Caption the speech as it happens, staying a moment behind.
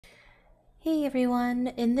Hey everyone,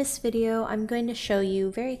 in this video I'm going to show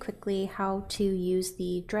you very quickly how to use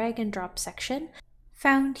the drag and drop section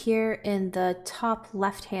found here in the top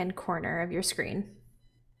left hand corner of your screen.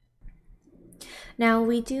 Now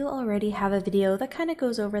we do already have a video that kind of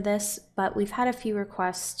goes over this, but we've had a few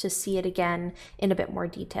requests to see it again in a bit more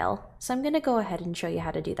detail, so I'm going to go ahead and show you how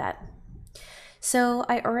to do that. So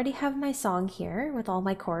I already have my song here with all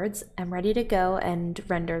my chords. I'm ready to go and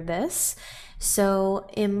render this. So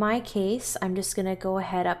in my case, I'm just gonna go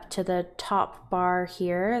ahead up to the top bar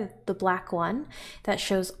here, the black one, that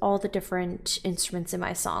shows all the different instruments in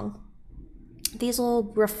my song. These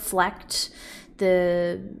will reflect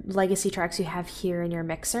the legacy tracks you have here in your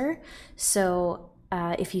mixer. So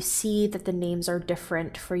if you see that the names are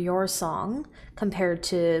different for your song compared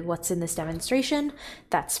to what's in this demonstration,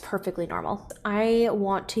 that's perfectly normal. I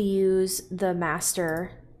want to use the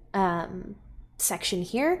master section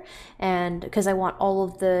here, and because I want all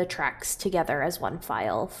of the tracks together as one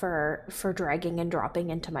file for dragging and dropping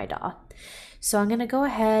into my DAW. So I'm gonna go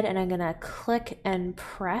ahead and I'm gonna click and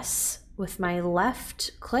press with my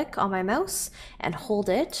left click on my mouse and hold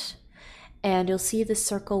it, and you'll see the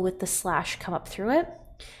circle with the slash come up through it,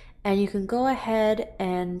 and you can go ahead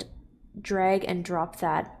and drag and drop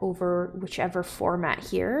that over whichever format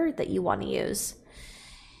here that you want to use.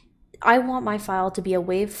 I want my file to be a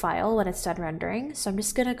WAV file when it's done rendering, so I'm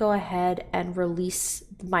just going to go ahead and release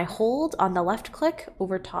my hold on the left click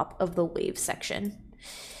over top of the WAV section.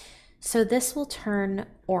 So this will turn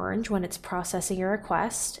orange when it's processing your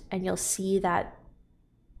request, and you'll see that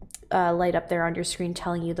light up there on your screen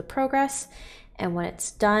telling you the progress. And when it's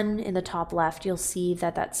done in the top left, you'll see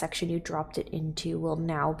that that section you dropped it into will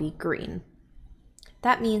now be green.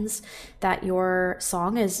 That means that your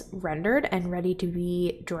song is rendered and ready to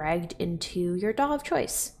be dragged into your DAW of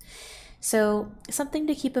choice. So something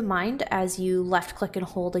to keep in mind as you left click and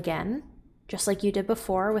hold again, just like you did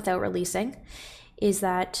before without releasing, is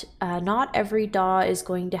that not every DAW is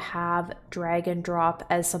going to have drag and drop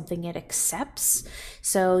as something it accepts.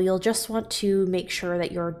 So you'll just want to make sure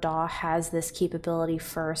that your DAW has this capability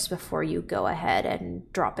first before you go ahead and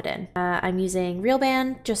drop it in. I'm using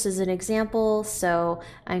RealBand just as an example, so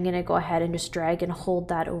I'm gonna go ahead and just drag and hold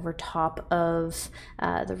that over top of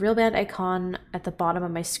the RealBand icon at the bottom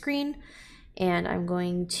of my screen, and I'm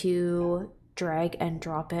going to drag and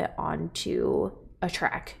drop it onto a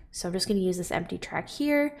track. So I'm just going to use this empty track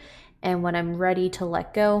here, and when I'm ready to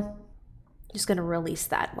let go, I'm just going to release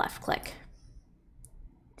that left click.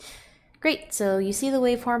 Great, so you see the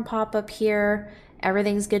waveform pop up here,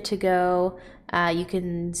 everything's good to go. You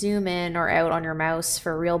can zoom in or out on your mouse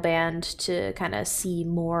for RealBand to kind of see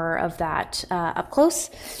more of that up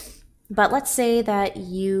close. But let's say that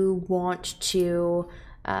you want to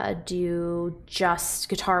do just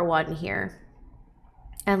guitar one here.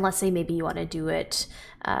 And let's say maybe you want to do it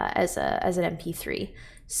as an MP3.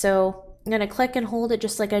 So I'm going to click and hold it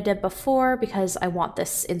just like I did before because I want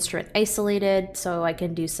this instrument isolated so I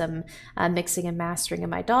can do some mixing and mastering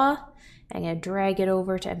in my DAW. I'm going to drag it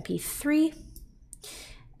over to MP3.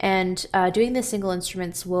 And doing the single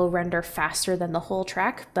instruments will render faster than the whole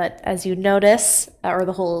track, but as you notice, or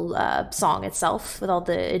the whole song itself with all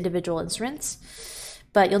the individual instruments.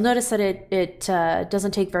 But you'll notice that it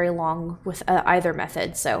doesn't take very long with either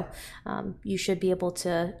method, so you should be able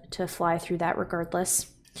to fly through that regardless.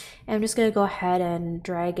 And I'm just going to go ahead and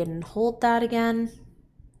drag and hold that again,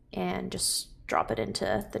 and just drop it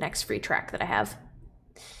into the next free track that I have.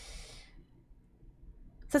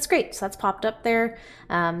 So that's great, so that's popped up there.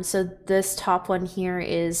 So this top one here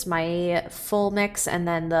is my full mix, and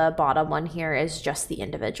then the bottom one here is just the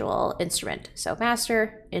individual instrument. So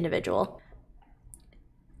master, individual.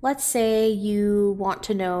 Let's say you want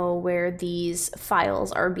to know where these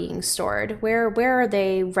files are being stored. Where are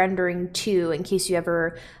they rendering to in case you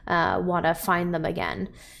ever want to find them again?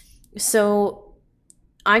 So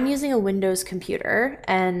I'm using a Windows computer,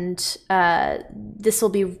 and this will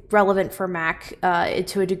be relevant for Mac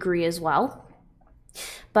to a degree as well.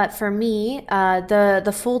 But for me,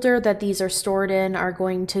 the folder that these are stored in are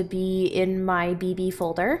going to be in my BB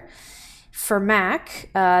folder. For Mac,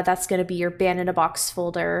 that's going to be your Band in a Box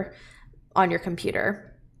folder on your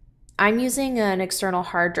computer. I'm using an external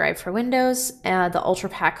hard drive for Windows, the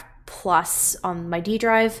UltraPack Plus on my D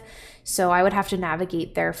drive, so I would have to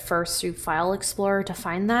navigate there first through File Explorer to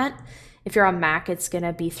find that. If you're on Mac, it's going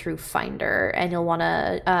to be through Finder, and you'll want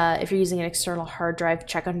to, if you're using an external hard drive,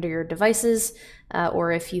 check under your devices,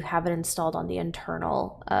 or if you have it installed on the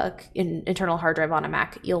internal hard drive on a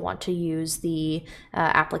Mac, you'll want to use the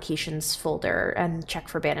applications folder and check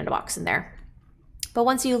for Band in a Box in there. But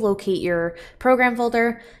once you locate your program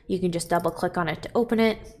folder, you can just double click on it to open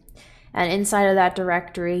it. And inside of that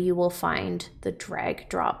directory, you will find the drag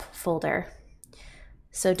drop folder.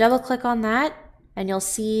 So double click on that and you'll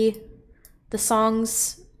see the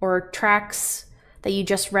songs or tracks that you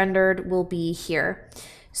just rendered will be here.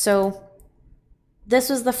 So this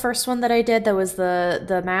was the first one that I did. That was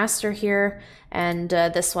the master here, and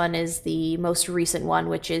this one is the most recent one,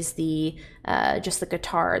 which is the just the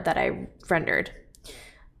guitar that I rendered.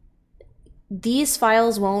 These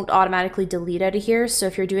files won't automatically delete out of here, so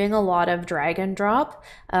if you're doing a lot of drag and drop,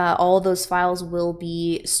 all of those files will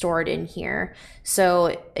be stored in here.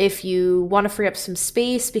 So if you want to free up some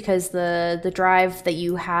space because the drive that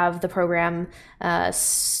you have the program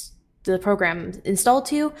installed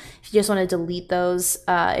to, if you just want to delete those,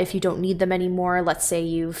 if you don't need them anymore, let's say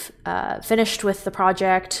you've finished with the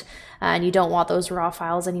project and you don't want those raw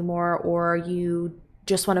files anymore, or you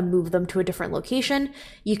just want to move them to a different location,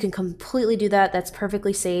 you can completely do that. That's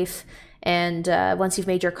perfectly safe. And once you've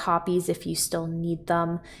made your copies, if you still need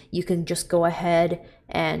them, you can just go ahead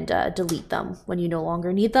and delete them when you no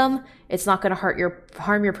longer need them. It's not going to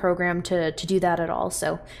harm your program to do that at all.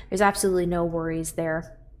 So there's absolutely no worries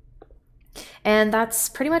there. And that's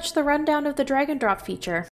pretty much the rundown of the drag and drop feature.